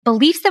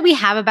beliefs that we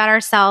have about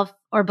ourselves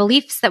or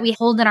beliefs that we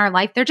hold in our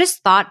life, they're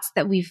just thoughts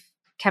that we've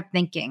kept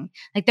thinking.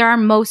 Like they're our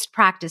most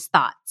practiced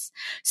thoughts.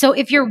 So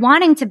if you're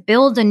wanting to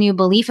build a new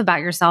belief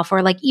about yourself,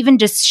 or like even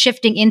just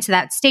shifting into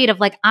that state of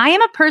like, I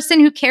am a person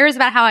who cares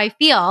about how I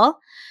feel,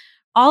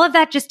 all of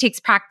that just takes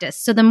practice.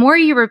 So the more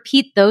you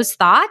repeat those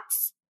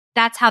thoughts,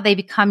 that's how they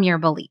become your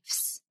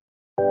beliefs.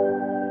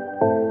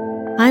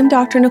 I'm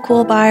Dr.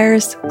 Nicole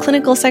Byers,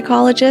 clinical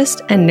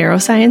psychologist and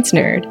neuroscience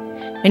nerd,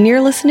 and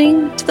you're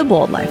listening to the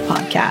Bold Life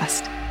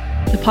Podcast,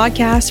 the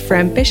podcast for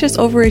ambitious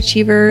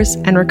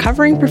overachievers and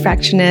recovering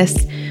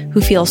perfectionists who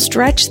feel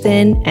stretched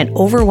thin and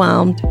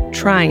overwhelmed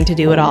trying to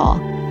do it all.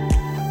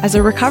 As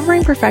a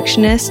recovering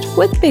perfectionist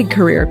with big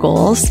career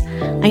goals,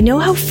 I know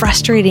how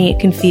frustrating it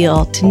can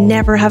feel to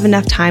never have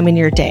enough time in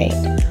your day,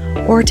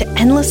 or to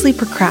endlessly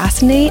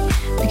procrastinate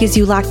because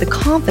you lack the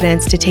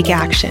confidence to take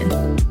action.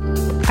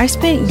 I've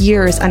spent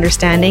years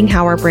understanding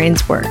how our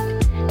brains work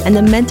and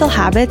the mental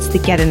habits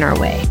that get in our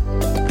way.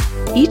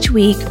 Each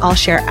week, I'll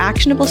share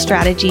actionable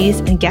strategies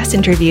and guest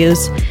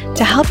interviews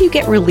to help you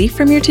get relief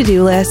from your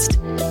to-do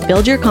list,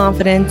 build your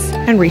confidence,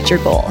 and reach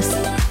your goals.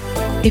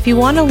 If you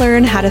want to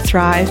learn how to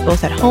thrive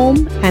both at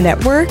home and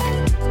at work,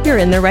 you're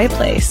in the right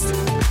place.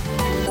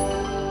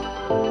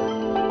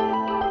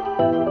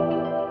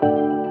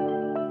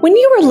 When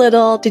you were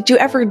little, did you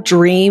ever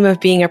dream of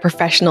being a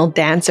professional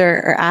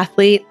dancer or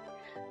athlete?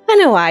 I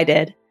know I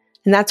did.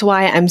 And that's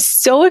why I'm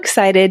so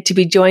excited to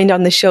be joined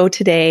on the show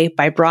today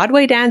by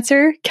Broadway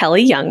dancer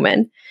Kelli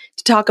Youngman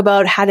to talk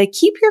about how to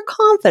keep your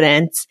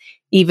confidence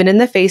even in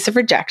the face of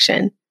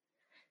rejection.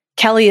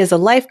 Kelli is a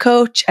life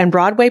coach and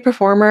Broadway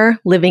performer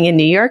living in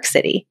New York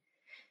City.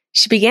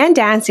 She began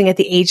dancing at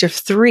the age of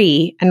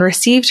 3 and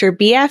received her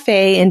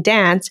BFA in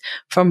dance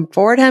from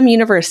Fordham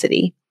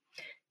University.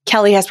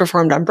 Kelli has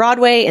performed on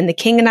Broadway in The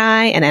King and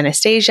I and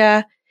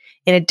Anastasia,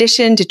 in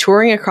addition to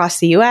touring across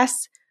the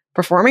US,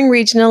 performing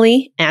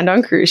regionally and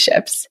on cruise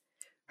ships.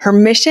 Her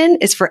mission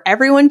is for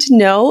everyone to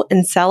know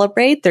and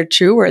celebrate their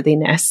true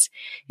worthiness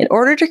in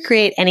order to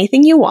create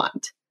anything you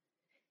want.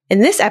 In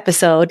this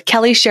episode,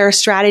 Kelli shares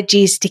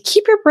strategies to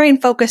keep your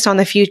brain focused on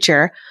the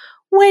future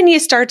when you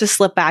start to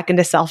slip back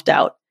into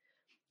self-doubt,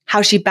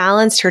 how she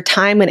balanced her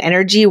time and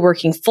energy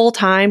working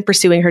full-time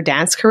pursuing her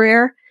dance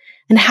career,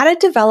 and how to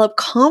develop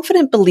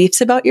confident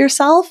beliefs about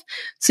yourself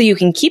so you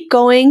can keep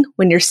going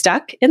when you're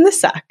stuck in the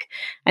suck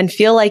and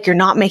feel like you're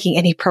not making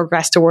any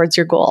progress towards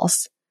your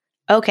goals.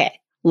 Okay,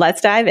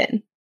 let's dive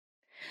in.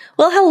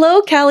 Well,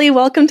 hello, Kelli.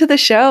 Welcome to the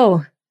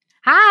show.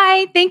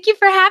 Hi, thank you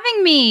for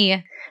having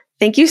me.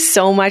 Thank you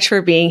so much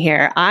for being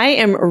here. I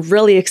am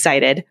really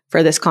excited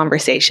for this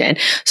conversation.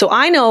 So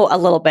I know a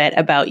little bit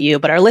about you,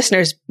 but our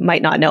listeners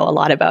might not know a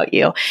lot about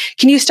you.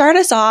 Can you start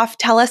us off?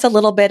 Tell us a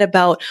little bit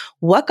about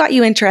what got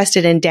you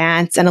interested in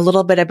dance and a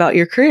little bit about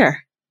your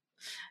career.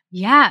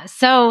 Yeah.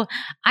 So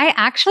I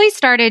actually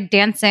started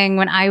dancing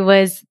when I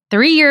was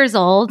 3 years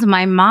old.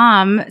 My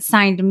mom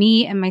signed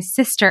me and my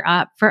sister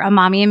up for a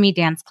mommy and me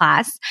dance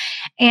class.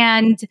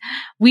 And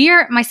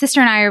my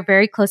sister and I are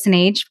very close in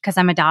age because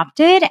I'm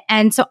adopted.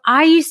 And so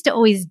I used to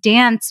always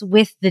dance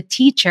with the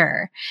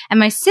teacher, and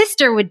my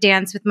sister would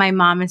dance with my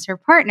mom as her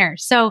partner.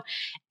 So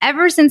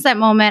ever since that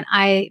moment,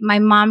 my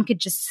mom could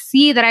just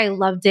see that I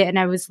loved it. And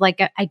I was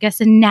like, I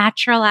guess a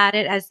natural at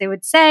it, as they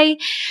would say.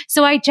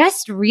 So I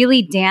just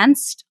really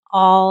danced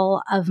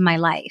all of my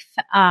life,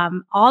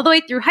 all the way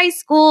through high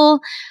school,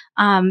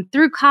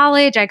 through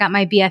college. I got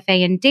my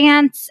BFA in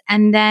dance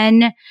and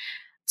then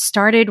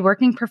started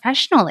working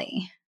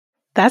professionally.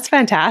 That's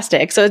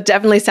fantastic. So it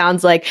definitely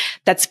sounds like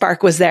that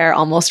spark was there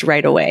almost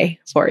right away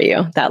for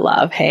you, that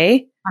love,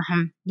 hey?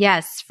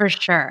 Yes, for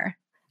sure.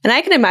 And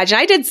I can imagine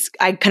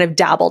I kind of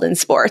dabbled in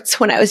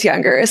sports when I was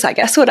younger, is I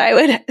guess what I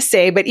would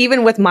say. But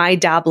even with my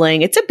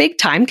dabbling, it's a big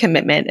time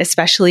commitment,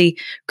 especially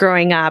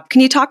growing up.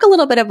 Can you talk a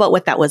little bit about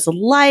what that was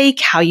like,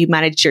 how you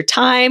managed your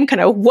time?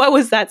 Kind of what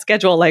was that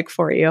schedule like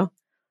for you?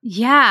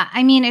 Yeah.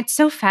 I mean, it's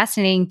so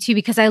fascinating too,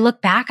 because I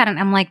look back at it and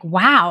I'm like,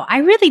 wow, I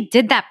really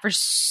did that for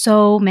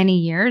so many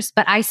years.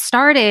 But I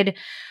started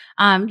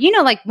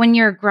like when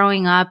you're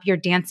growing up, you're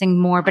dancing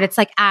more, but it's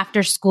like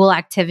after school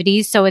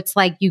activities. So it's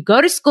like you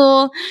go to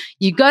school,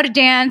 you go to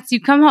dance,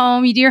 you come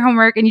home, you do your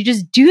homework, and you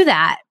just do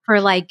that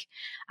for like,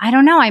 I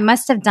don't know, I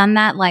must have done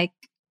that like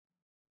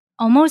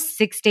almost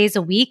 6 days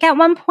a week at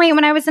one point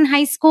when I was in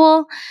high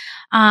school.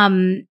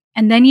 And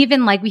then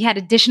even like we had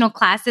additional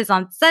classes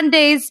on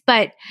Sundays,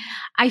 but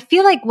I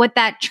feel like what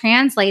that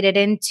translated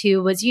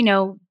into was,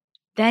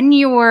 then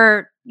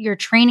you're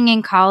training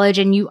in college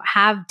and you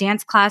have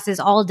dance classes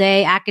all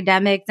day,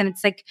 academics. And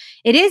it's like,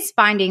 it is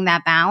finding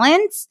that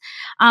balance,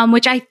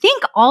 which I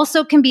think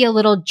also can be a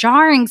little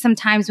jarring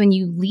sometimes when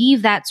you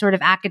leave that sort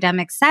of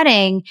academic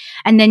setting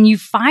and then you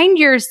find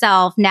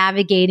yourself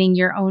navigating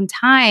your own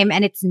time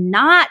and it's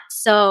not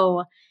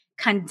so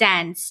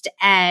condensed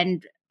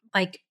and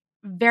like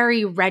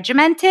very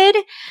regimented.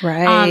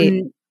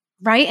 Right.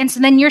 right? And so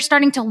then you're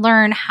starting to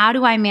learn, how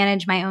do I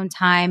manage my own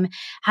time?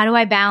 How do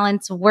I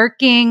balance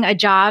working a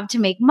job to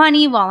make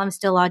money while I'm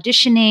still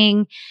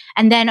auditioning?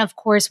 And then, of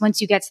course,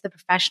 once you get to the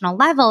professional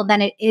level,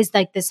 then it is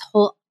like this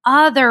whole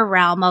other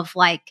realm of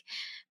like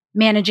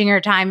managing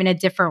your time in a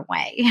different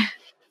way.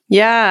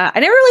 Yeah, I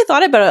never really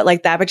thought about it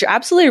like that, but you're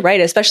absolutely right.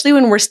 Especially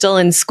when we're still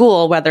in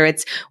school, whether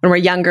it's when we're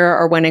younger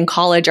or when in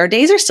college, our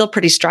days are still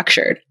pretty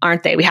structured,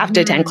 aren't they? We have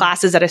to attend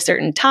classes at a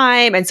certain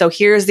time. And so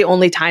here's the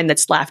only time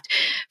that's left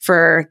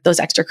for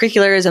those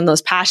extracurriculars and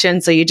those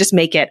passions. So you just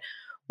make it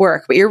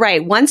work. But you're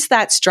right. Once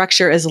that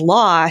structure is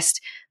lost,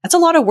 that's a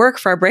lot of work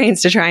for our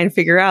brains to try and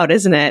figure out,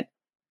 isn't it?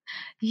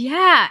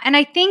 Yeah. And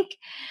I think,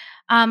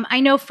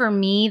 I know for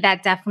me,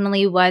 that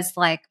definitely was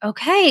like,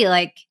 okay,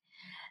 like,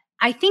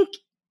 I think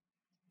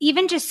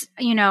even just,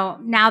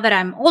 now that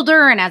I'm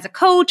older and as a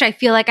coach, I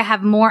feel like I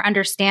have more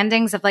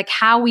understandings of like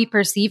how we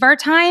perceive our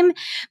time.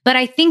 But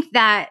I think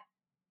that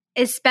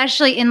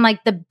especially in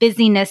like the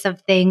busyness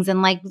of things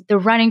and like the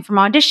running from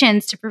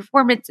auditions to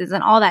performances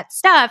and all that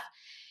stuff,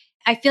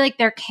 I feel like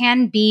there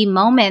can be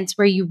moments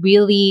where you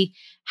really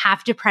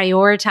have to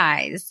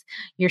prioritize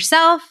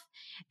yourself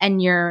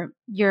and your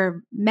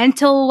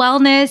mental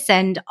wellness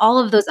and all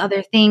of those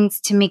other things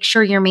to make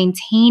sure you're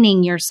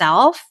maintaining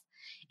yourself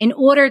in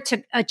order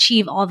to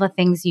achieve all the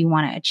things you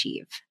want to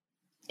achieve.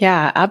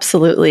 Yeah,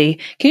 absolutely.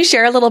 Can you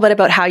share a little bit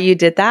about how you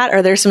did that?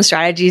 Are there some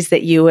strategies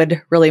that you would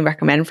really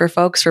recommend for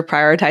folks for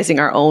prioritizing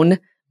our own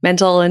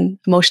mental and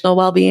emotional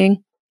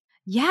well-being?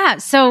 Yeah.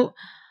 So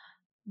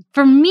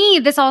for me,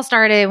 this all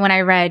started when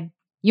I read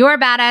You're a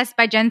Badass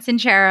by Jen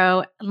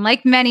Sincero.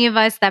 Like many of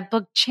us, that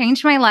book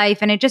changed my life,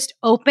 and it just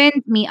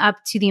opened me up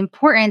to the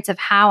importance of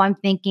how I'm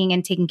thinking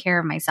and taking care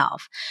of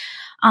myself.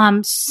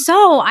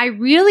 So I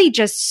really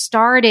just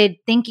started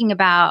thinking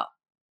about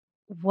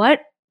what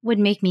would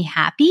make me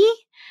happy,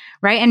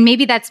 right? And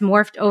maybe that's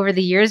morphed over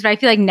the years, but I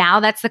feel like now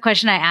that's the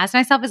question I ask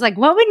myself, is like,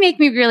 what would make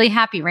me really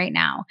happy right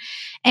now?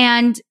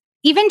 And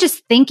even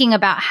just thinking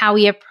about how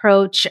we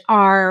approach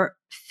our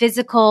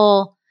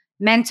physical,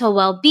 mental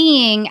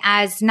well-being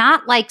as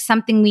not like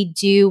something we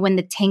do when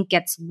the tank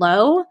gets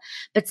low,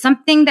 but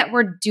something that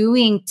we're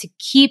doing to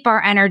keep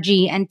our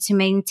energy and to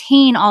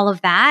maintain all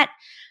of that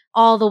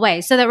all the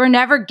way, so that we're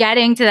never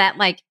getting to that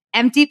like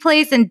empty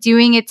place and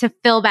doing it to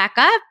fill back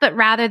up, but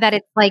rather that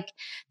it's like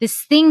this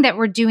thing that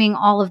we're doing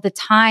all of the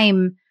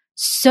time.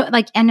 So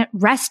like, and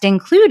rest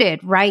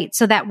included, right?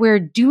 So that we're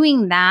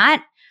doing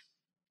that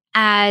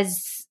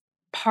as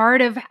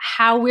part of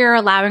how we're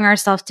allowing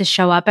ourselves to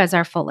show up as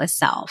our fullest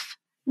self.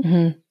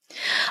 Mm-hmm.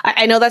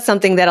 I know that's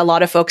something that a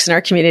lot of folks in our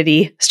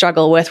community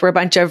struggle with. We're a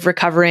bunch of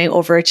recovering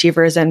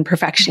overachievers and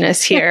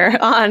perfectionists here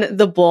on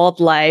The Bold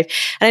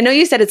Life. And I know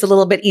you said it's a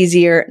little bit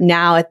easier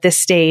now at this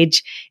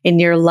stage in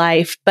your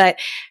life, but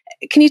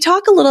can you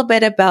talk a little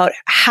bit about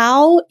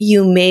how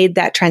you made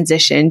that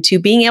transition to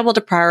being able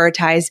to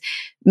prioritize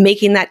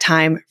making that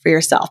time for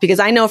yourself? Because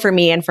I know for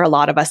me and for a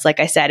lot of us, like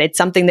I said, it's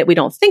something that we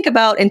don't think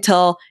about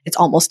until it's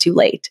almost too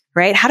late,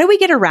 right? How do we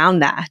get around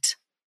that?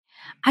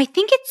 I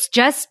think it's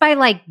just by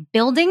like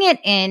building it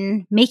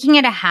in, making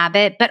it a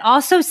habit, but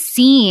also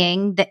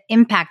seeing the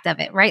impact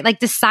of it, right? Like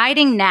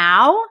deciding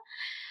now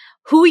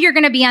who you're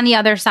going to be on the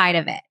other side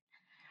of it,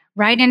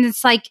 right? And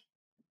it's like,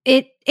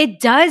 it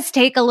does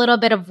take a little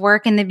bit of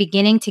work in the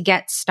beginning to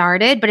get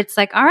started, but it's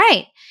like, all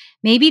right,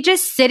 maybe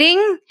just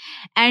sitting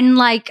and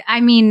like,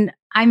 I mean,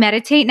 I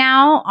meditate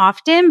now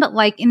often, but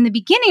like in the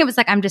beginning, it was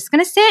like, I'm just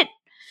going to sit.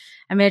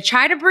 I'm going to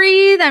try to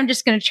breathe. I'm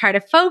just going to try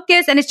to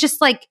focus. And it's just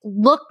like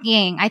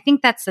looking. I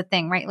think that's the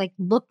thing, right? Like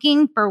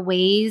looking for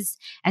ways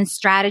and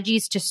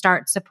strategies to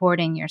start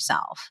supporting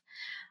yourself.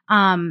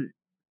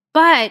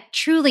 But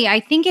truly, I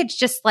think it's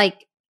just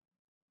like,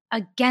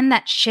 again,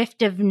 that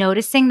shift of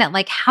noticing that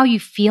like how you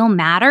feel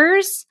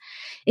matters.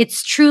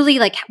 It's truly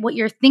like what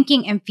you're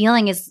thinking and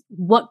feeling is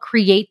what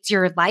creates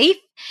your life.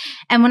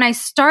 And when I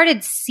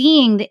started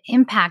seeing the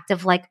impact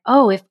of like,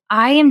 oh, if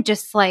I am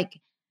just like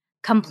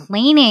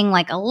complaining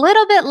like a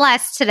little bit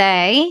less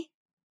today,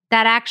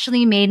 that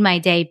actually made my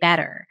day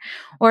better.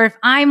 Or if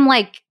I'm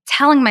like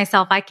telling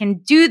myself I can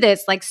do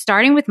this, like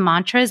starting with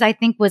mantras, I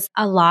think was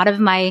a lot of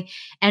my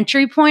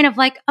entry point of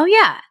like, oh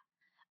yeah,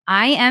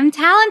 I am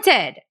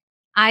talented.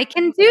 I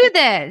can do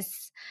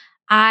this.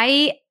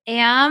 I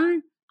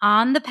am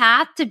on the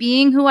path to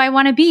being who I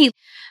want to be.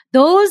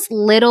 Those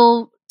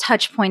little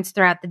touch points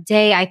throughout the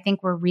day, I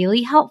think were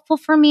really helpful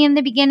for me in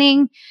the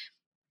beginning.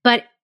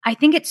 But I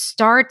think it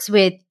starts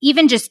with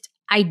even just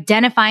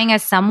identifying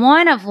as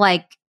someone of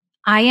like,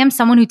 I am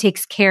someone who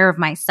takes care of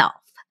myself.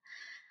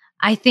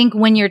 I think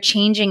when you're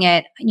changing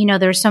it,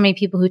 there's so many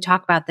people who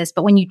talk about this,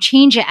 but when you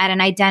change it at an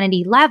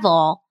identity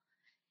level,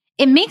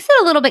 it makes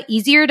it a little bit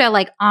easier to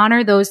like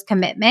honor those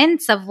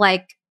commitments of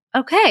like,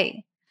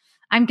 okay,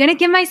 I'm going to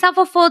give myself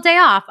a full day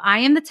off. I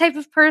am the type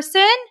of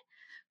person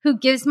who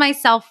gives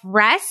myself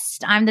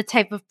rest. I'm the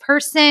type of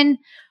person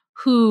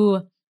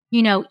who,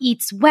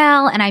 eats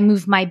well and I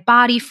move my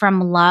body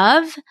from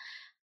love.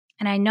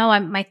 And I know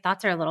my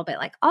thoughts are a little bit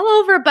like all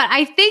over, but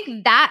I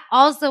think that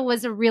also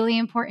was a really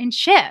important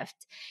shift.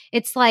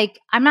 It's like,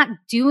 I'm not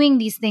doing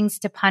these things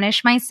to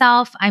punish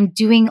myself. I'm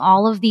doing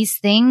all of these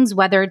things,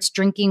 whether it's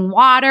drinking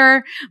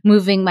water,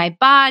 moving my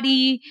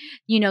body,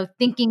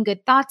 thinking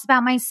good thoughts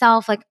about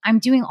myself. Like, I'm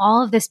doing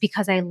all of this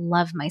because I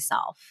love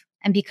myself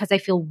and because I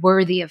feel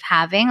worthy of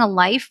having a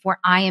life where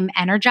I am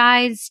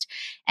energized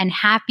and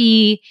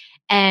happy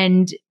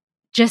and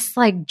just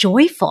like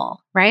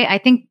joyful, right? I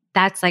think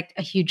that's like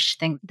a huge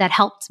thing that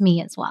helped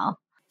me as well.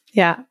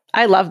 Yeah,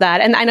 I love that.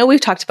 And I know we've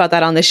talked about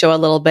that on the show a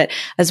little bit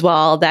as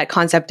well, that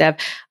concept of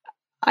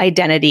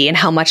identity and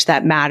how much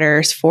that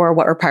matters for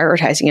what we're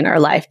prioritizing in our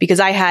life. Because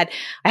I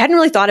hadn't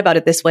really thought about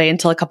it this way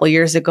until a couple of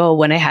years ago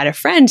when I had a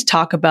friend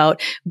talk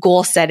about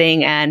goal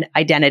setting and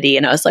identity.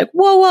 And I was like,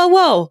 whoa, whoa,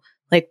 whoa.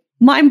 Like,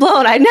 mind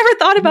blown. I'd never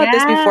thought about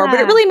this before, but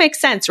it really makes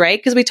sense, right?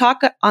 Because we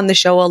talk on the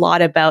show a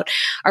lot about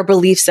our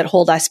beliefs that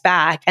hold us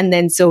back. And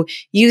then so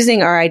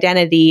using our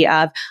identity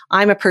of,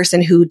 I'm a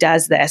person who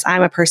does this,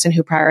 I'm a person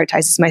who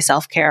prioritizes my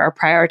self-care or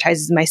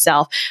prioritizes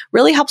myself,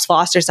 really helps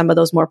foster some of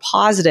those more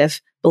positive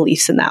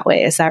beliefs in that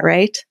way. Is that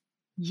right?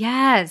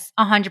 Yes,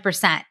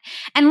 100%.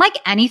 And like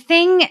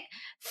anything,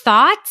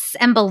 thoughts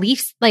and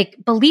beliefs, like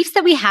beliefs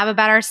that we have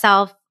about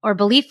ourselves or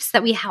beliefs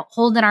that we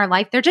hold in our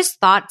life, they're just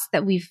thoughts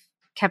that we've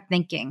kept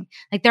thinking.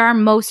 Like, they're our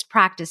most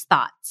practiced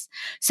thoughts.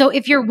 So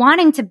if you're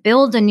wanting to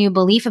build a new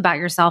belief about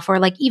yourself, or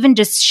like even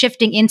just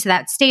shifting into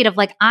that state of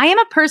like, I am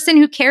a person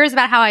who cares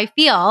about how I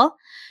feel,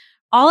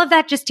 all of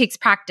that just takes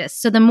practice.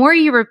 So the more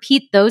you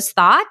repeat those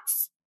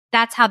thoughts,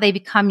 that's how they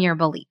become your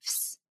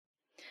beliefs.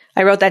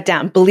 I wrote that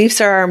down.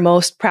 Beliefs are our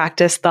most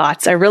practiced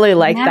thoughts. I really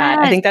like that.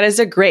 I think that is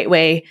a great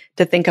way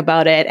to think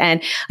about it.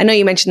 And I know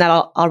you mentioned that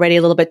already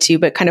a little bit too,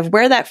 but kind of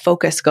where that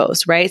focus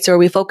goes, right? So are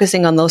we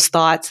focusing on those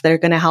thoughts that are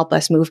going to help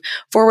us move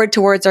forward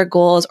towards our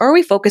goals? Or are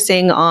we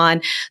focusing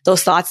on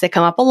those thoughts that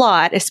come up a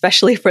lot,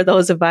 especially for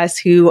those of us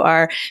who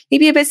are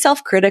maybe a bit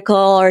self-critical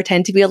or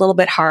tend to be a little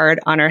bit hard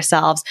on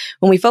ourselves?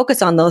 When we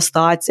focus on those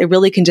thoughts, it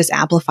really can just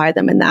amplify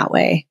them in that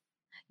way.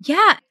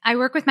 Yeah, I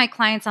work with my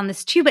clients on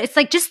this too, but it's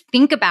like, just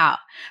think about,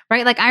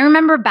 right? Like, I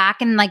remember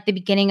back in like the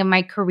beginning of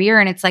my career,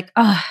 and it's like,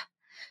 oh,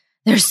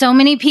 there's so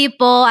many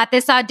people at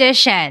this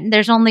audition.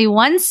 There's only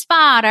one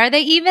spot. Are they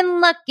even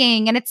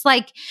looking? And it's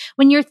like,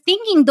 when you're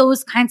thinking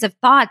those kinds of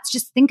thoughts,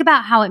 just think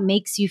about how it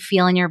makes you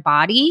feel in your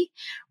body,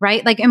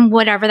 right? Like, and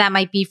whatever that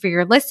might be for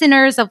your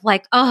listeners of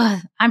like, oh,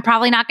 I'm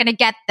probably not going to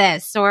get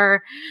this,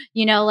 or,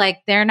 like,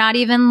 they're not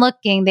even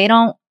looking. They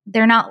don't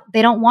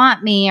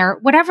want me, or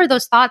whatever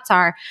those thoughts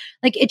are.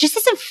 Like, it just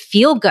doesn't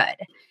feel good.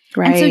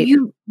 Right. And so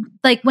you,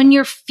 like, when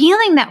you're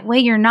feeling that way,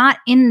 you're not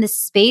in the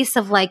space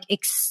of like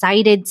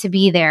excited to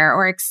be there,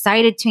 or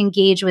excited to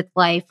engage with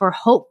life, or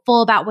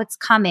hopeful about what's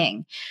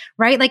coming,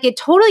 right? Like, it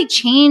totally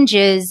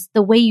changes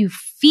the way you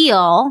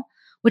feel,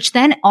 which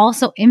then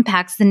also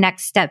impacts the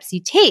next steps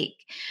you take.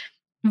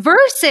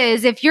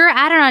 Versus if you're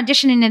at an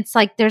audition and it's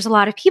like, there's a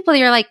lot of people,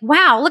 you're like,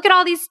 wow, look at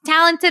all these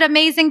talented,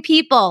 amazing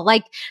people.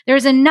 Like,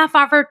 there's enough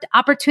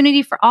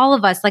opportunity for all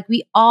of us. Like,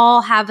 we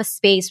all have a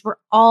space. We're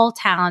all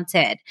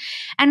talented.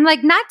 And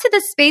like, not to the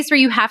space where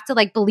you have to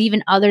like believe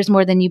in others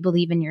more than you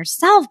believe in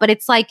yourself, but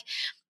it's like,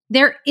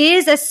 there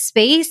is a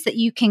space that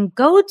you can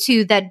go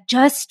to that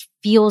just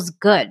feels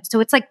good.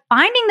 So it's like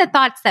finding the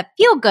thoughts that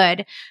feel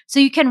good so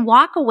you can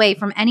walk away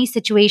from any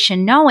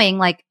situation knowing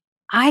like,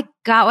 I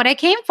got what I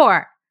came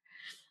for.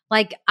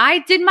 Like,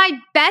 I did my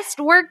best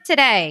work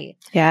today.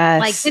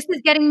 Yes. Like, this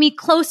is getting me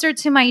closer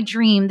to my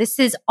dream. This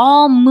is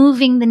all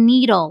moving the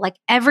needle. Like,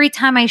 every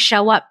time I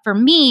show up for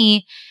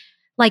me,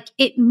 like,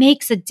 it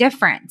makes a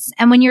difference.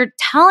 And when you're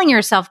telling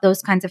yourself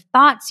those kinds of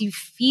thoughts, you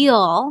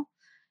feel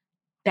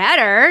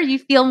better. You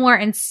feel more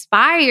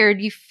inspired.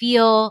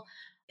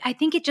 I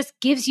think it just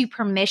gives you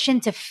permission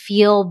to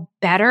feel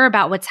better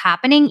about what's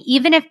happening,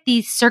 even if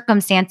these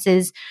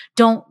circumstances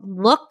don't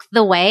look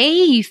the way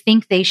you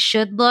think they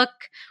should look,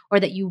 or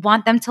that you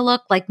want them to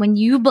look. Like, when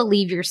you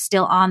believe you're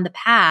still on the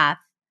path,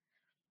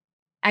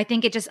 I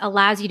think it just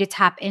allows you to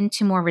tap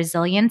into more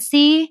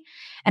resiliency.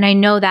 And I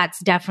know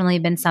that's definitely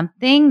been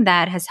something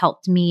that has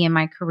helped me in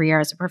my career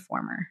as a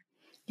performer.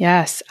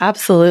 Yes,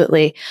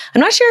 absolutely.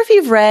 I'm not sure if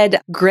you've read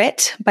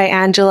Grit by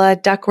Angela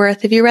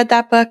Duckworth. Have you read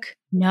that book?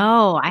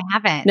 No, I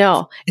haven't.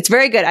 No, it's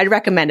very good. I'd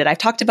recommend it. I've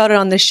talked about it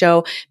on the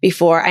show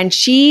before. And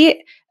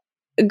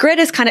Grit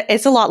is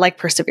it's a lot like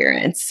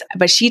perseverance,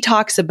 but she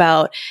talks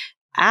about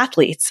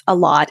athletes a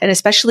lot, and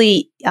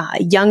especially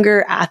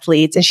younger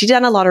athletes. And she's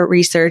done a lot of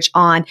research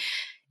on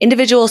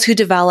individuals who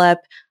develop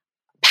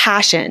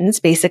passions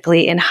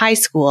basically in high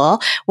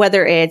school,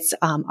 whether it's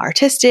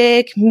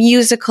artistic,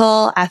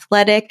 musical,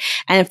 athletic.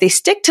 And if they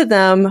stick to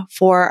them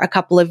for a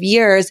couple of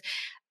years,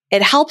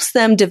 it helps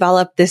them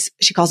develop this,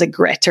 she calls it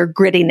grit or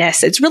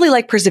grittiness. It's really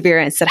like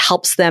perseverance that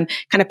helps them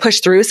kind of push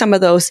through some of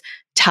those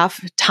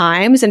tough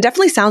times. And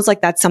definitely sounds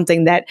like that's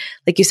something that,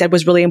 like you said,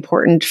 was really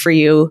important for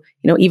you,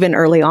 even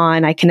early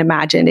on, I can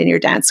imagine, in your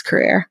dance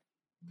career.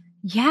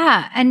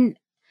 Yeah. And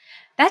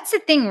that's the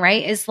thing,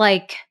 right? Is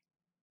like,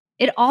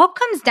 it all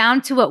comes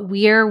down to what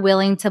we're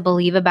willing to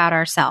believe about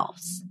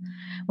ourselves.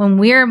 when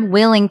we're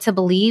willing to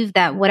believe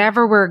that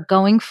whatever we're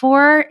going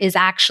for is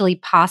actually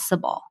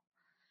possible.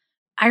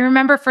 I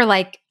remember for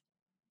like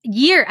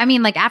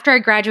after I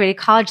graduated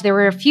college, there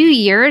were a few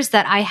years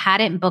that I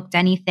hadn't booked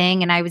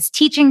anything and I was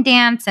teaching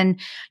dance and,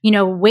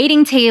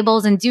 waiting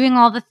tables and doing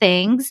all the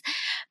things.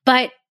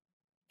 But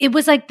it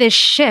was like this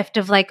shift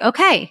of like,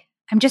 okay,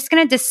 I'm just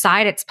going to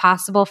decide it's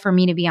possible for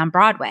me to be on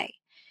Broadway.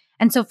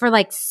 And so for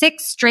like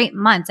 6 straight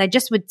months, I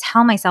just would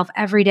tell myself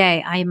every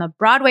day, I am a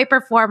Broadway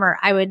performer.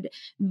 I would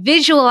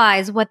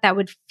visualize what that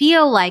would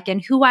feel like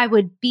and who I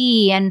would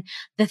be and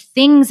the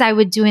things I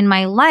would do in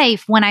my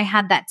life when I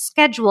had that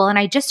schedule. And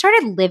I just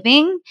started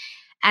living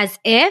as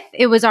if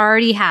it was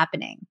already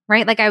happening,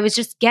 right? Like I was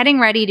just getting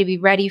ready to be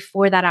ready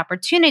for that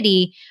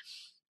opportunity.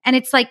 And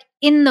it's like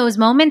in those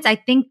moments, I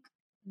think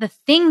the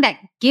thing that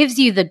gives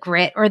you the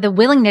grit or the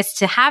willingness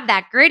to have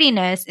that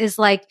grittiness is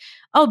like,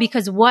 oh,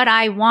 because what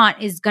I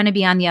want is going to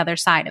be on the other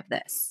side of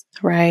this.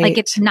 Right. Like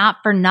it's not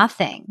for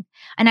nothing.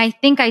 And I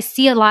think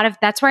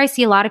that's where I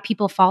see a lot of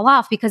people fall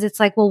off because it's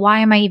like, well,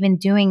 why am I even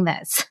doing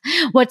this?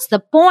 What's the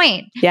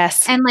point?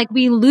 Yes. And like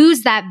we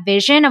lose that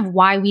vision of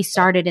why we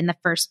started in the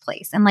first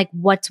place and like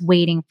what's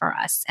waiting for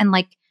us and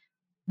like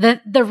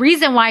the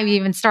reason why we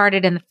even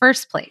started in the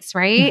first place,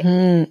 right?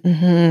 Mm-hmm,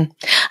 mm-hmm.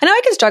 I know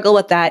I can struggle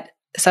with that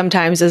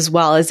sometimes as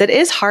well, is it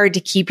is hard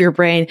to keep your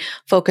brain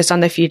focused on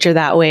the future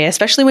that way,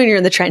 especially when you're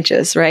in the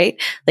trenches,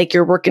 right? Like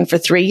you're working for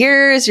 3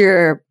 years,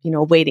 you're,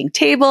 waiting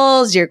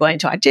tables, you're going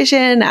to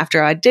audition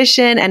after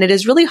audition, and it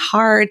is really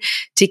hard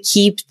to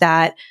keep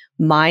that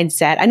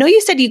mindset. I know you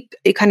said you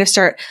kind of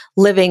start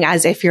living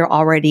as if you're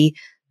already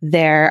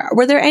there.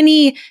 Were there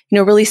any,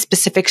 really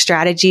specific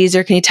strategies,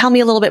 or can you tell me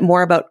a little bit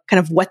more about kind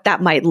of what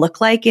that might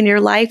look like in your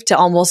life to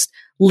almost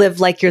live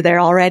like you're there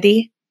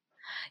already?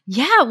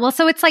 Yeah. Well,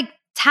 so it's like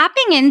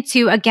tapping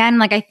into, again,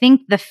 like I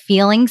think the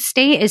feeling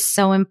state is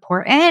so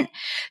important.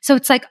 So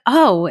it's like,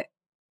 oh,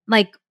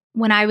 like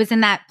when I was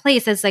in that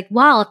place, it's like,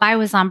 well, if I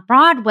was on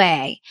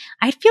Broadway,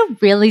 I'd feel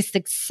really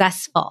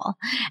successful.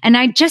 And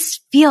I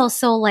just feel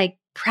so like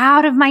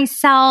proud of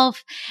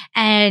myself,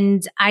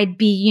 and I'd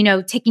be,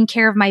 taking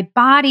care of my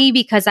body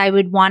because I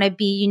would want to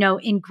be,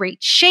 in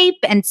great shape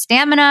and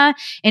stamina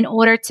in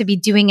order to be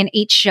doing an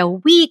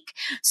 8-show week.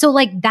 So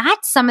like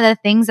that's some of the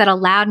things that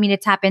allowed me to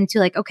tap into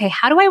like, okay,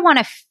 how do I want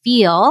to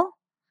feel?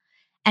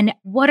 And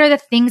what are the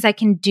things I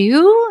can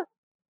do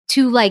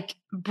to like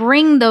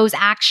bring those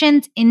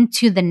actions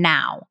into the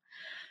now?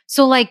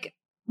 So like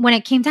when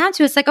it came down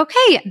to it, it's like,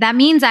 okay, that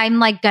means I'm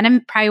like going to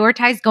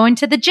prioritize going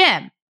to the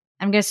gym.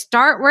 I'm going to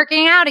start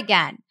working out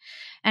again.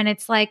 And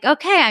it's like,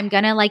 okay, I'm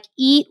going to like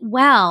eat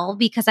well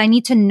because I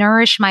need to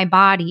nourish my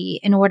body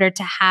in order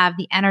to have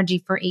the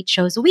energy for 8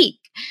 shows a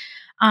week.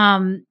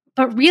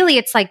 But really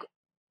it's like,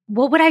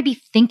 what would I be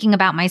thinking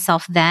about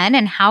myself then?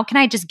 And how can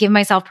I just give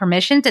myself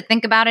permission to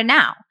think about it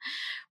now?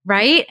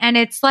 Right. And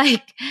it's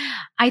like,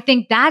 I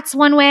think that's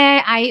one way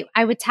I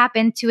would tap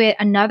into it.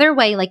 Another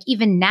way, like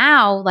even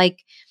now,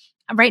 like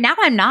right now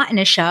I'm not in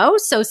a show.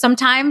 So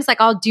sometimes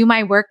like I'll do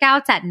my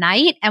workouts at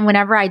night. And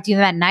whenever I do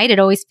them at night, it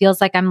always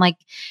feels like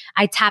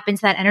I tap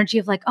into that energy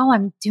of like, oh,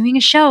 I'm doing a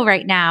show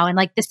right now. And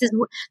like, this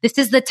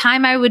is the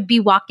time I would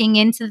be walking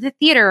into the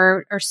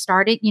theater or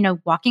started,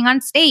 walking on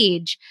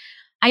stage.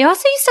 I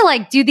also used to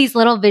like do these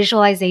little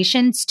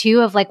visualizations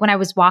too of like when I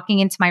was walking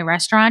into my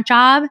restaurant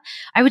job,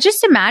 I would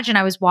just imagine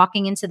I was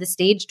walking into the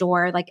stage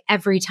door like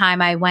every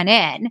time I went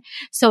in.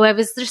 So it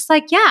was just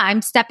like, yeah,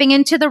 I'm stepping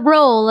into the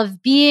role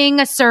of being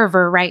a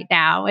server right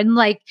now. And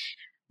like,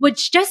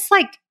 which just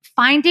like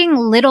finding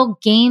little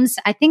games.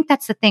 I think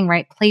that's the thing,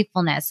 right?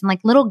 Playfulness and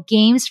like little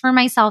games for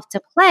myself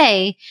to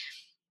play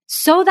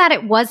so that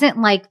it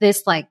wasn't like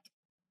this, like,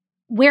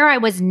 where I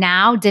was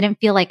now didn't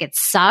feel like it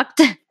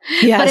sucked.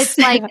 Yes. But it's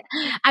like,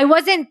 I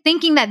wasn't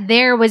thinking that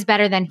there was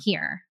better than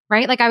here,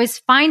 right? Like I was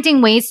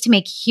finding ways to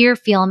make here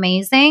feel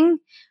amazing,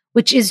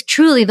 which is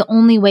truly the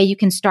only way you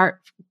can start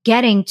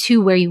getting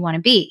to where you want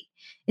to be,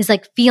 is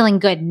like feeling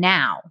good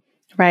now.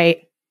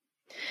 Right.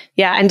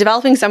 Yeah. And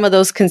developing some of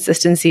those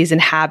consistencies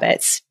and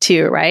habits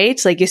too, right?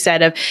 Like you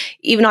said, of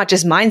even not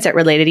just mindset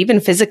related, even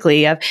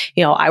physically of,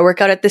 I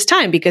work out at this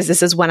time because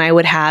this is when I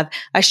would have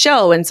a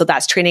show. And so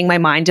that's training my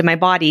mind and my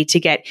body to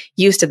get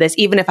used to this.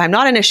 Even if I'm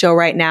not in a show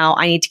right now,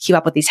 I need to keep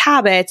up with these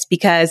habits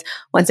because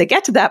once I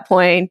get to that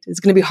point, it's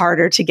going to be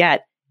harder to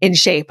get in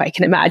shape. I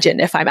can imagine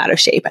if I'm out of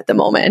shape at the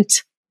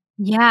moment.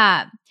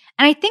 Yeah.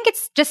 And I think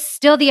it's just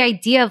still the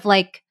idea of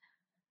like,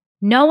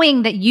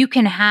 knowing that you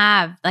can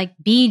have like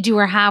be, do,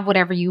 or have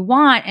whatever you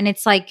want. And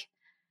it's like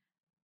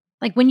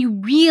when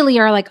you really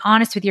are like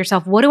honest with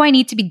yourself, what do I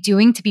need to be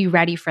doing to be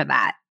ready for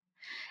that?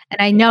 And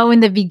I know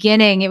in the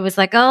beginning, it was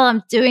like, oh,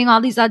 I'm doing all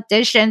these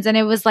auditions. And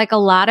it was like a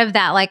lot of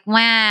that, like,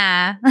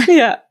 wah,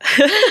 Yeah.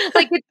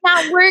 like it's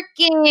not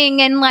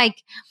working. And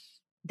like,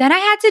 then I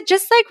had to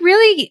just like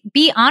really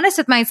be honest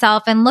with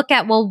myself and look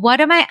at, well,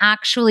 what am I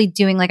actually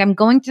doing? Like I'm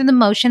going through the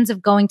motions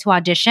of going to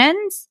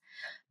auditions,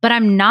 but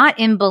I'm not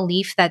in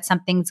belief that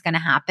something's going to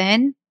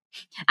happen.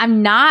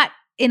 I'm not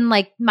in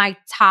like my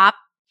top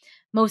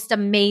most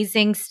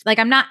amazing, like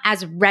I'm not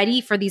as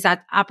ready for these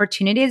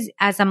opportunities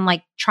as I'm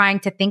like trying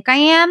to think I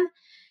am.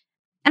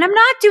 And I'm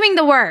not doing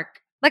the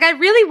work. Like I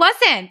really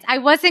wasn't. I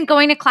wasn't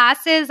going to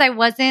classes. I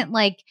wasn't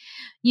like,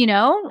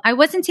 I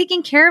wasn't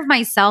taking care of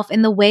myself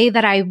in the way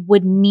that I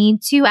would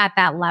need to at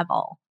that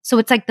level. So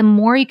it's like the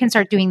more you can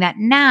start doing that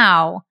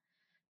now,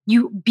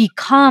 you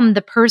become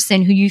the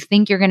person who you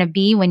think you're going to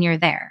be when you're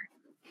there.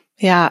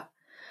 Yeah.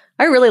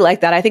 I really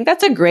like that. I think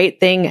that's a great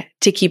thing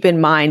to keep in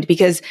mind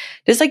because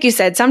just like you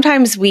said,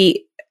 sometimes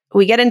we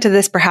get into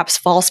this perhaps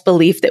false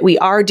belief that we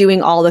are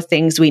doing all the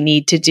things we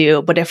need to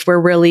do. But if we're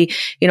really,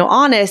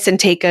 honest and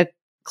take a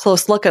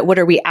close look at what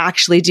are we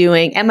actually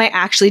doing? Am I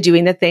actually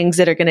doing the things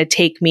that are going to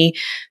take me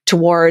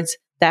towards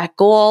that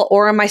goal?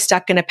 Or am I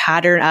stuck in a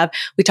pattern of,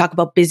 we talk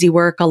about busy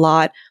work a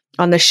lot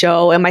on the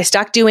show. Am I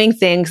stuck doing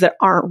things that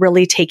aren't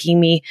really taking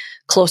me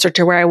closer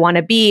to where I want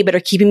to be, but are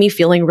keeping me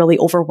feeling really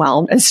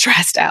overwhelmed and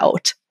stressed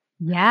out?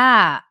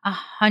 Yeah,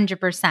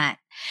 100%.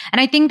 And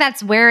I think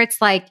that's where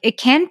it's like, it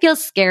can feel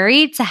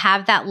scary to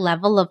have that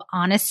level of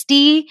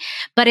honesty,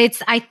 but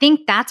I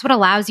think that's what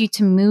allows you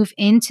to move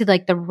into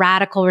like the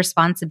radical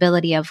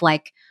responsibility of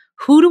like,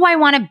 who do I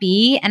want to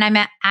be? And I'm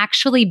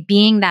actually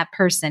being that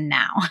person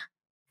now.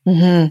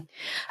 Mm-hmm.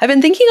 I've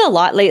been thinking a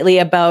lot lately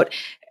about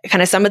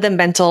kind of some of the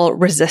mental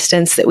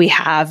resistance that we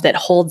have that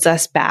holds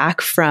us back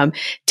from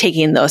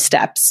taking those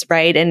steps,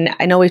 right? And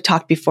I know we've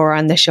talked before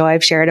on the show,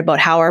 I've shared about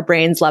how our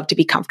brains love to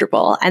be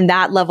comfortable. And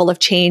that level of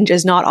change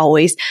is not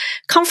always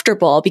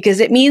comfortable because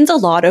it means a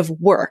lot of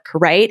work,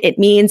 right? It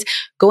means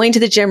going to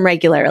the gym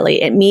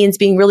regularly. It means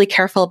being really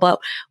careful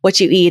about what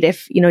you eat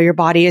if, your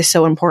body is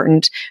so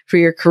important for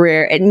your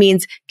career. It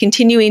means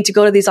continuing to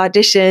go to these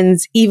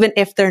auditions, even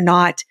if they're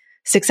not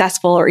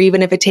successful, or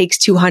even if it takes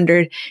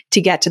 200 to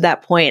get to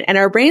that point. And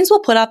our brains will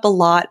put up a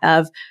lot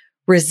of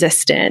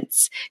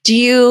resistance. Do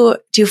you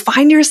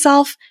find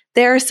yourself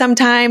there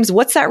sometimes?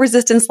 What's that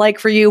resistance like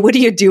for you? What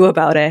do you do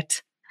about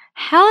it?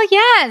 Hell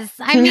yes.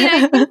 I mean,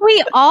 I think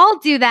we all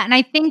do that. And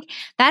I think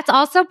that's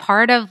also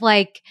part of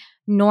like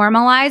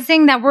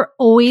normalizing that we're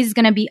always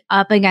going to be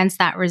up against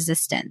that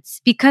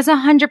resistance because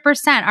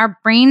 100% our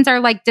brains are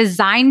like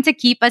designed to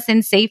keep us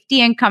in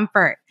safety and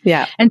comfort.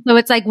 Yeah. And so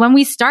it's like when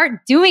we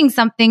start doing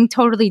something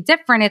totally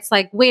different, it's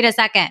like, wait a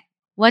second,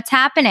 what's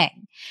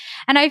happening?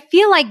 And I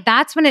feel like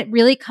that's when it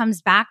really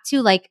comes back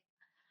to like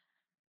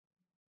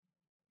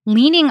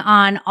leaning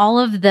on all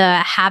of the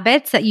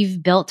habits that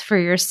you've built for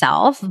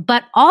yourself,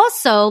 but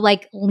also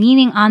like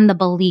leaning on the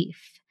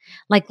belief.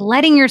 Like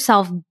letting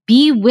yourself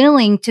be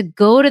willing to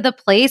go to the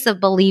place of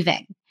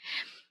believing.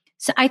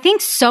 So I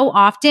think so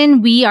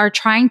often we are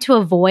trying to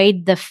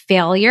avoid the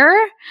failure.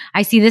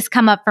 I see this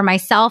come up for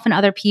myself and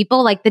other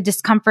people, like the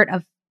discomfort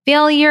of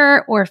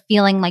failure or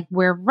feeling like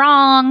we're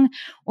wrong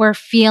or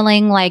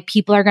feeling like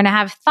people are going to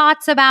have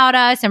thoughts about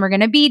us and we're going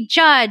to be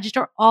judged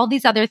or all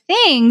these other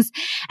things.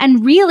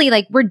 And really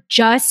like we're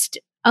just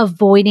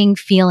avoiding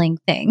feeling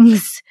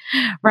things,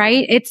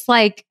 right? It's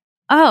like,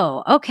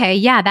 oh, okay.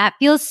 Yeah, that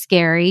feels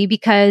scary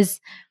because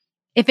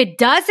if it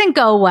doesn't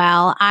go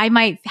well, I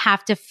might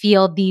have to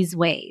feel these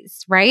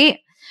ways, right?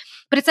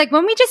 But it's like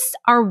when we just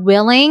are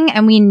willing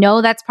and we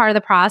know that's part of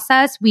the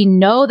process, we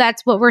know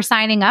that's what we're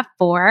signing up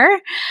for.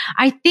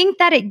 I think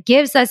that it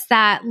gives us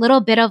that little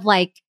bit of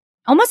like,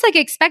 almost like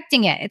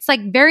expecting it. It's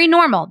like very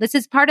normal. This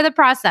is part of the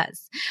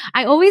process.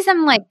 I always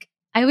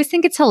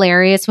think it's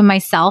hilarious when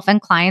myself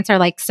and clients are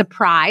like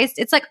surprised.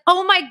 It's like,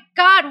 oh my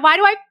God, why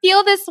do I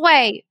feel this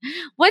way?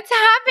 What's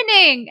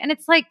happening? And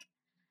it's like,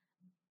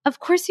 of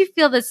course you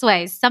feel this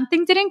way.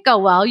 Something didn't go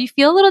well. You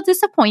feel a little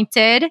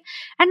disappointed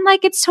and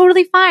like, it's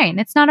totally fine.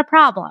 It's not a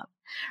problem.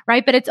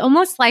 Right. But it's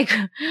almost like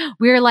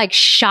we're like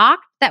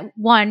shocked that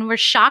we're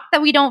shocked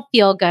that we don't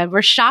feel good.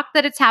 We're shocked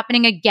that it's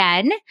happening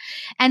again.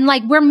 And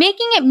like, we're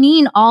making it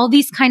mean all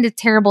these kind of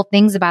terrible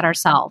things about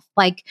ourselves.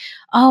 Like,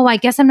 oh, I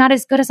guess I'm not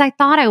as good as I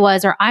thought I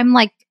was. Or I'm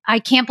like, I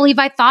can't believe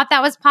I thought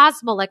that was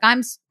possible. Like,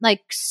 I'm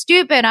like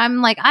stupid.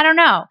 I'm like, I don't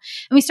know.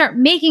 And we start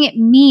making it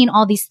mean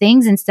all these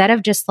things instead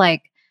of just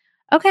like,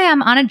 okay,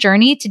 I'm on a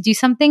journey to do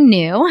something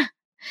new.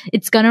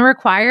 It's going to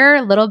require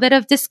a little bit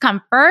of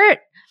discomfort.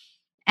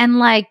 And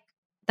like,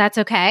 that's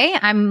okay.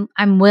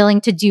 I'm willing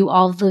to do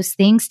all of those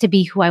things to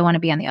be who I want to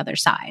be on the other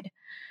side.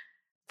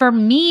 For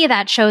me,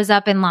 that shows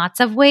up in lots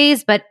of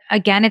ways. But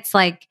again, it's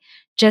like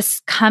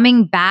just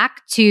coming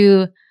back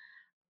to,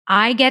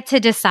 I get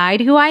to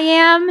decide who I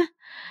am.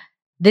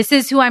 This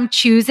is who I'm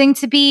choosing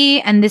to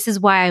be. And this is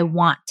why I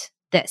want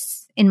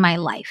this in my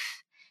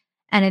life.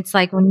 And it's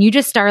like when you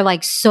just are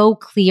like so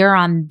clear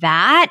on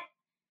that,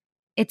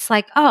 it's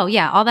like, oh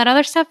yeah, all that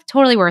other stuff,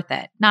 totally worth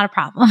it. Not a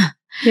problem.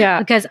 Yeah.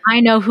 Because I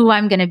know who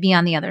I'm going to be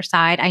on the other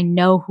side. I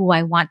know who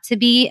I want to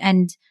be.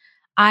 And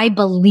I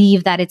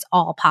believe that it's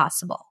all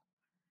possible.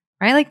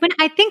 Right? Like when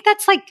I think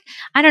that's like,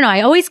 I don't know,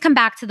 I always come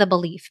back to the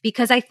belief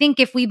because I think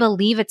if we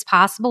believe it's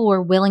possible,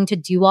 we're willing to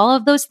do all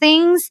of those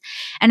things.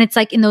 And it's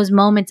like in those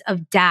moments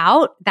of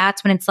doubt,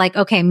 that's when it's like,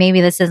 okay, maybe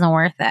this isn't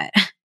worth it.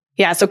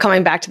 Yeah. So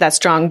coming back to that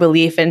strong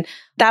belief and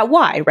that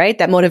why, right?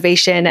 That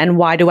motivation and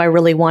why do I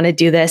really want to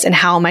do this? And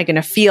how am I going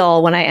to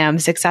feel when I am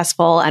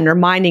successful? And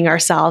reminding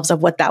ourselves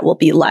of what that will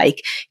be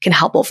like can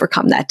help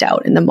overcome that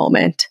doubt in the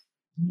moment.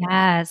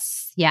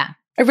 Yes. Yeah.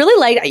 I really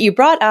like you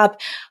brought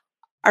up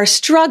our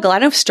struggle. I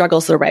don't know if struggle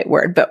is the right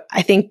word, but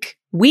I think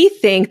we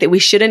think that we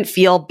shouldn't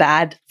feel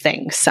bad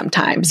things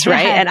sometimes,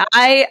 right? And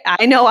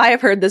I know I have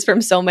heard this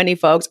from so many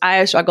folks. I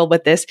have struggled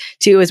with this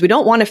too, is we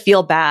don't want to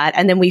feel bad.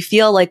 And then we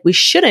feel like we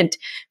shouldn't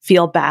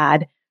feel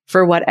bad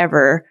for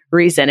whatever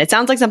reason. It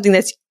sounds like something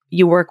that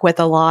you work with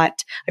a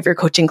lot of your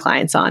coaching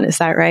clients on. Is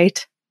that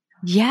right?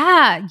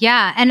 Yeah.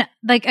 Yeah. And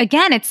like,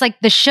 again, it's like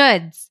the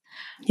shoulds,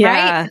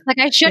 right? It's like,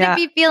 I shouldn't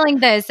be feeling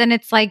this. And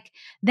it's like,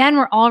 then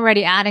we're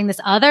already adding this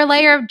other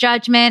layer of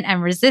judgment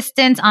and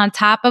resistance on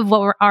top of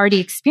what we're already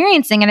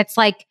experiencing. And it's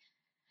like,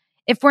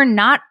 if we're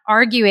not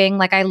arguing,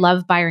 like I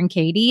love Byron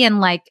Katie, and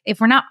like,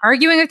 if we're not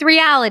arguing with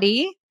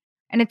reality,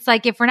 and it's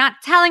like, if we're not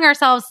telling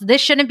ourselves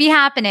this shouldn't be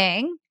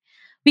happening,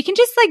 we can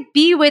just like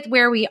be with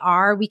where we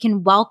are. We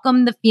can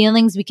welcome the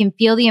feelings. We can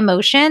feel the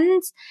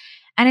emotions.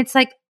 And it's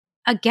like,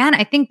 again,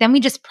 I think then we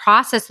just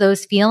process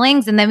those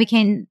feelings and then we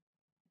can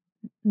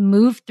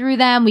move through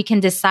them. We can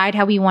decide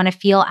how we want to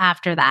feel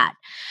after that.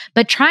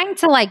 But trying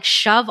to like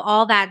shove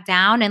all that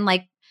down and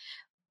like,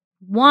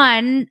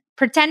 one,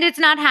 pretend it's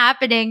not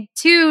happening.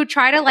 Two,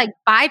 try to like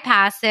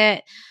bypass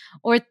it.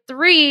 Or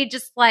three,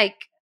 just like,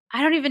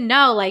 I don't even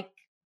know, like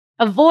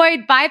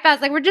avoid,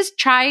 bypass. Like we're just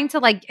trying to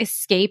like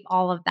escape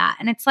all of that.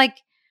 And it's like,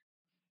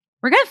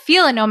 we're going to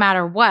feel it no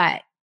matter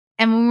what.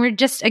 And when we're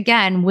just,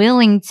 again,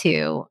 willing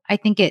to, I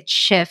think it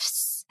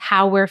shifts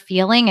how we're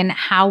feeling and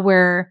how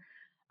we're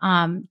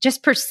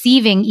just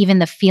perceiving even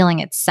the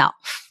feeling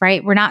itself,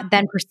 right? We're not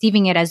then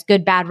perceiving it as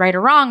good, bad, right,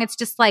 or wrong. It's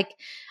just like,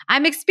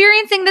 I'm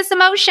experiencing this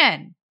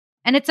emotion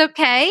and it's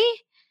okay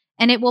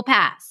and it will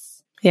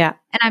pass. Yeah.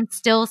 And I'm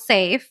still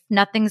safe.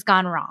 Nothing's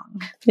gone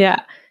wrong.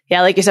 Yeah.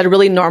 Yeah. Like you said,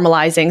 really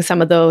normalizing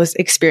some of those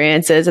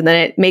experiences. And then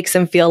it makes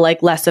them feel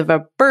like less of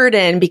a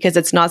burden because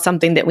it's not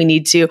something that we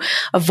need to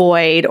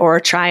avoid or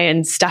try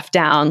and stuff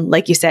down,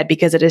 like you said,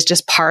 because it is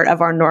just part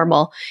of our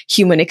normal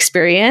human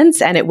experience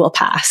and it will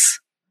pass.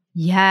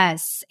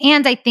 Yes.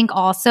 And I think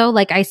also,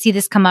 like, I see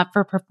this come up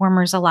for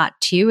performers a lot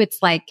too. It's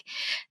like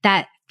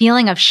that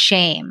feeling of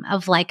shame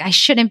of like, I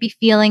shouldn't be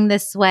feeling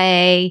this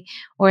way,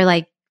 or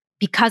like,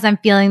 because I'm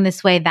feeling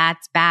this way,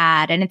 that's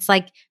bad. And it's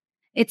like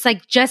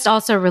just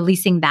also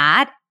releasing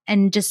that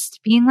and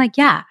just being like,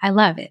 yeah, I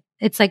love it.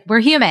 It's like, we're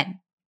human.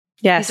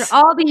 Yes. These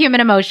are all the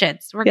human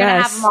emotions. We're going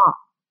to have them all.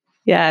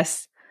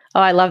 Yes. Oh,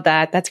 I love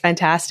that. That's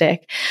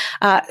fantastic.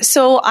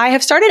 So I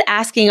have started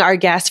asking our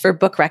guests for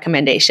book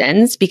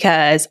recommendations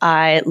because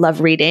I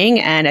love reading.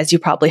 And as you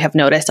probably have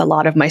noticed, a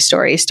lot of my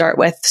stories start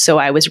with, so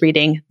I was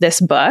reading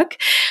this book.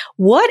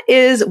 What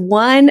is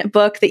one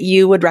book that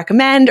you would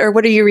recommend, or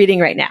what are you reading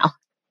right now?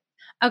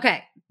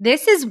 Okay.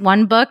 This is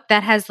one book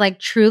that has like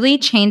truly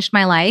changed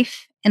my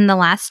life in the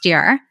last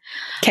year.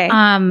 Okay.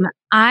 I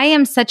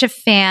am such a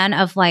fan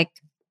of like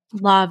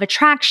law of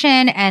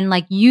attraction and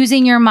like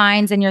using your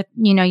minds and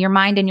your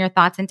mind and your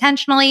thoughts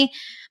intentionally.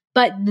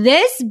 But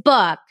this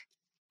book,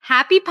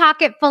 Happy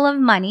Pocket Full of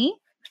Money,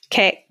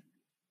 okay,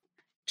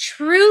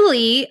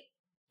 truly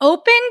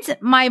opened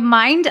my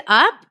mind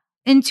up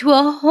into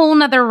a whole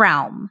nother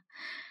realm.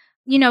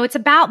 You know, it's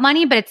about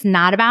money, but it's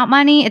not about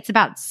money. It's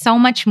about so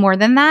much more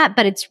than that.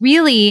 But it's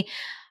really,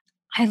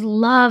 I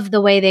love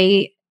the way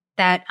the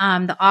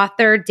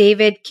author,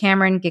 David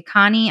Cameron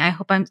Gikandi, I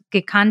hope I'm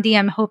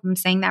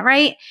saying that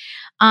right.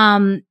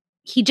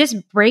 He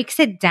just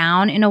breaks it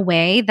down in a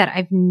way that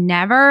I've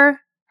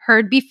never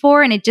heard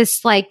before. And it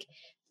just like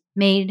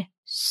made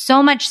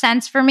so much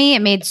sense for me.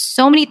 It made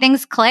so many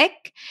things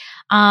click,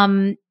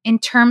 in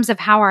terms of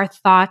how our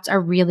thoughts are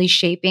really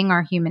shaping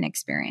our human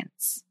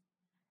experience.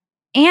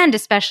 And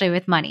especially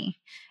with money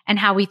and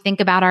how we think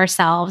about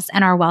ourselves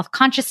and our wealth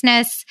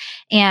consciousness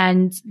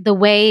and the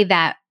way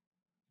that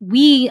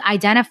we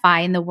identify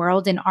in the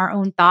world in our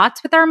own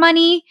thoughts with our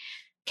money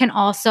can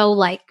also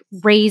like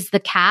raise the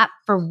cap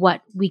for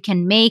what we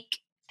can make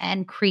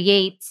and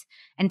create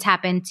and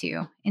tap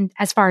into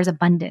as far as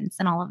abundance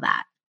and all of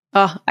that.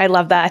 Oh, I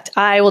love that.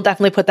 I will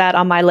definitely put that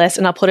on my list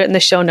and I'll put it in the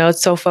show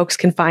notes so folks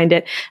can find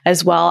it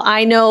as well.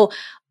 I know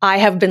I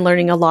have been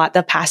learning a lot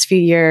the past few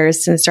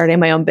years since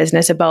starting my own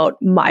business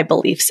about my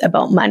beliefs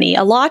about money,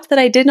 a lot that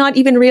I did not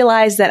even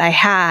realize that I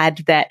had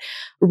that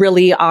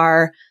really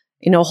are,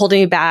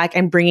 holding me back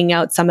and bringing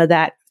out some of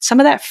that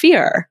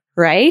fear,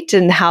 right?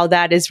 And how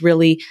that is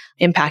really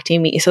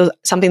impacting me. So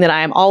something that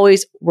I am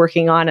always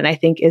working on and I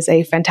think is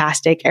a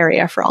fantastic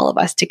area for all of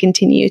us to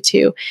continue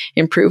to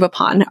improve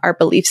upon our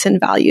beliefs and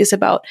values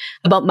about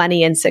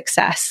money and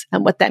success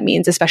and what that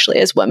means, especially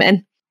as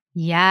women.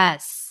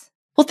 Yes.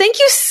 Well, thank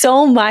you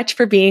so much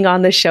for being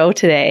on the show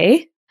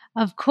today.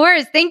 Of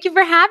course. Thank you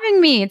for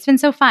having me. It's been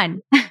so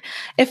fun.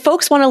 If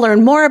folks want to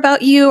learn more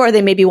about you or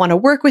they maybe want to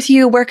work with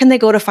you, where can they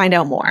go to find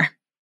out more?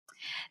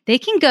 They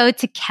can go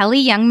to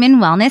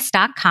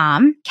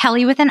kelliyoungmanwellness.com,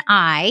 Kelli with an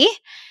I.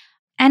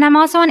 And I'm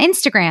also on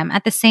Instagram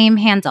at the same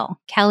handle,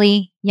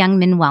 Kelli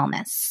Youngman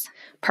Wellness.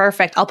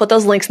 Perfect. I'll put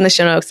those links in the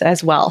show notes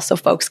as well, so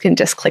folks can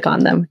just click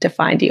on them to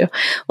find you.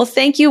 Well,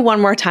 thank you one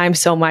more time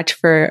so much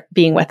for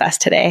being with us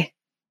today.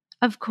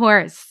 Of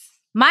course.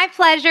 My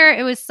pleasure.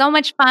 It was so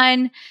much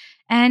fun.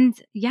 And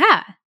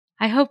yeah,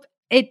 I hope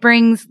it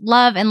brings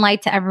love and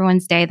light to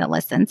everyone's day that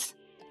listens.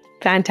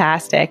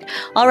 Fantastic.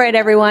 All right,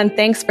 everyone.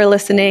 Thanks for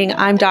listening.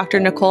 I'm Dr.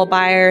 Nicole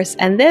Byers,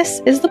 and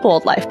this is the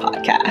Bold Life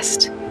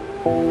Podcast.